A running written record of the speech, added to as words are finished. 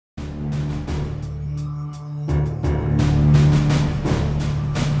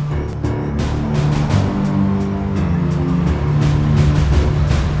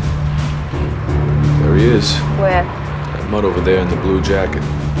Where? That mud over there in the blue jacket.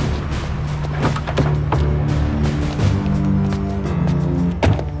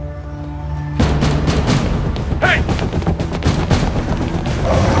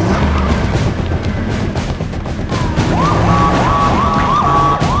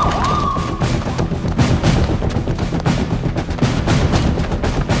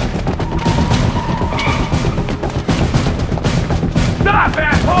 Stop,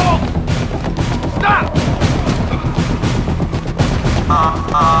 asshole! Stop!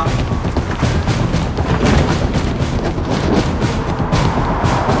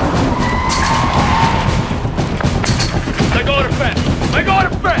 Let go of the fence! Let go of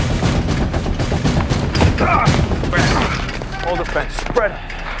the fence! Hold the fence. Spread it.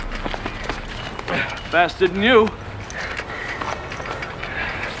 Faster than you.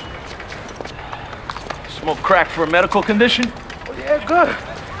 Smoke crack for a medical condition? Oh, yeah, good.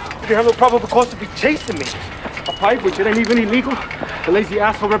 You have no probable cause to be chasing me. A pipe, which it ain't even illegal. The lazy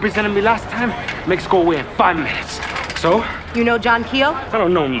asshole represented me last time makes go away in 5 minutes. So? You know John Keogh? I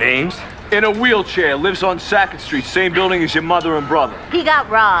don't know names. In a wheelchair, lives on 2nd Street, same building as your mother and brother. He got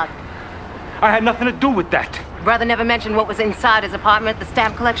robbed. I had nothing to do with that. Brother never mentioned what was inside his apartment, the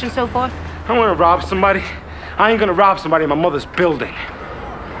stamp collection, so forth? I want to rob somebody. I ain't gonna rob somebody in my mother's building.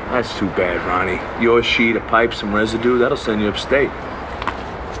 That's too bad, Ronnie. Your sheet, a pipe, some residue, that'll send you upstate.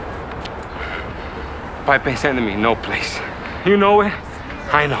 Pipe ain't sending me no place. You know it,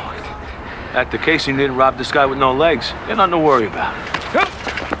 I know it. At the case, you didn't rob this guy with no legs. You're nothing to worry about.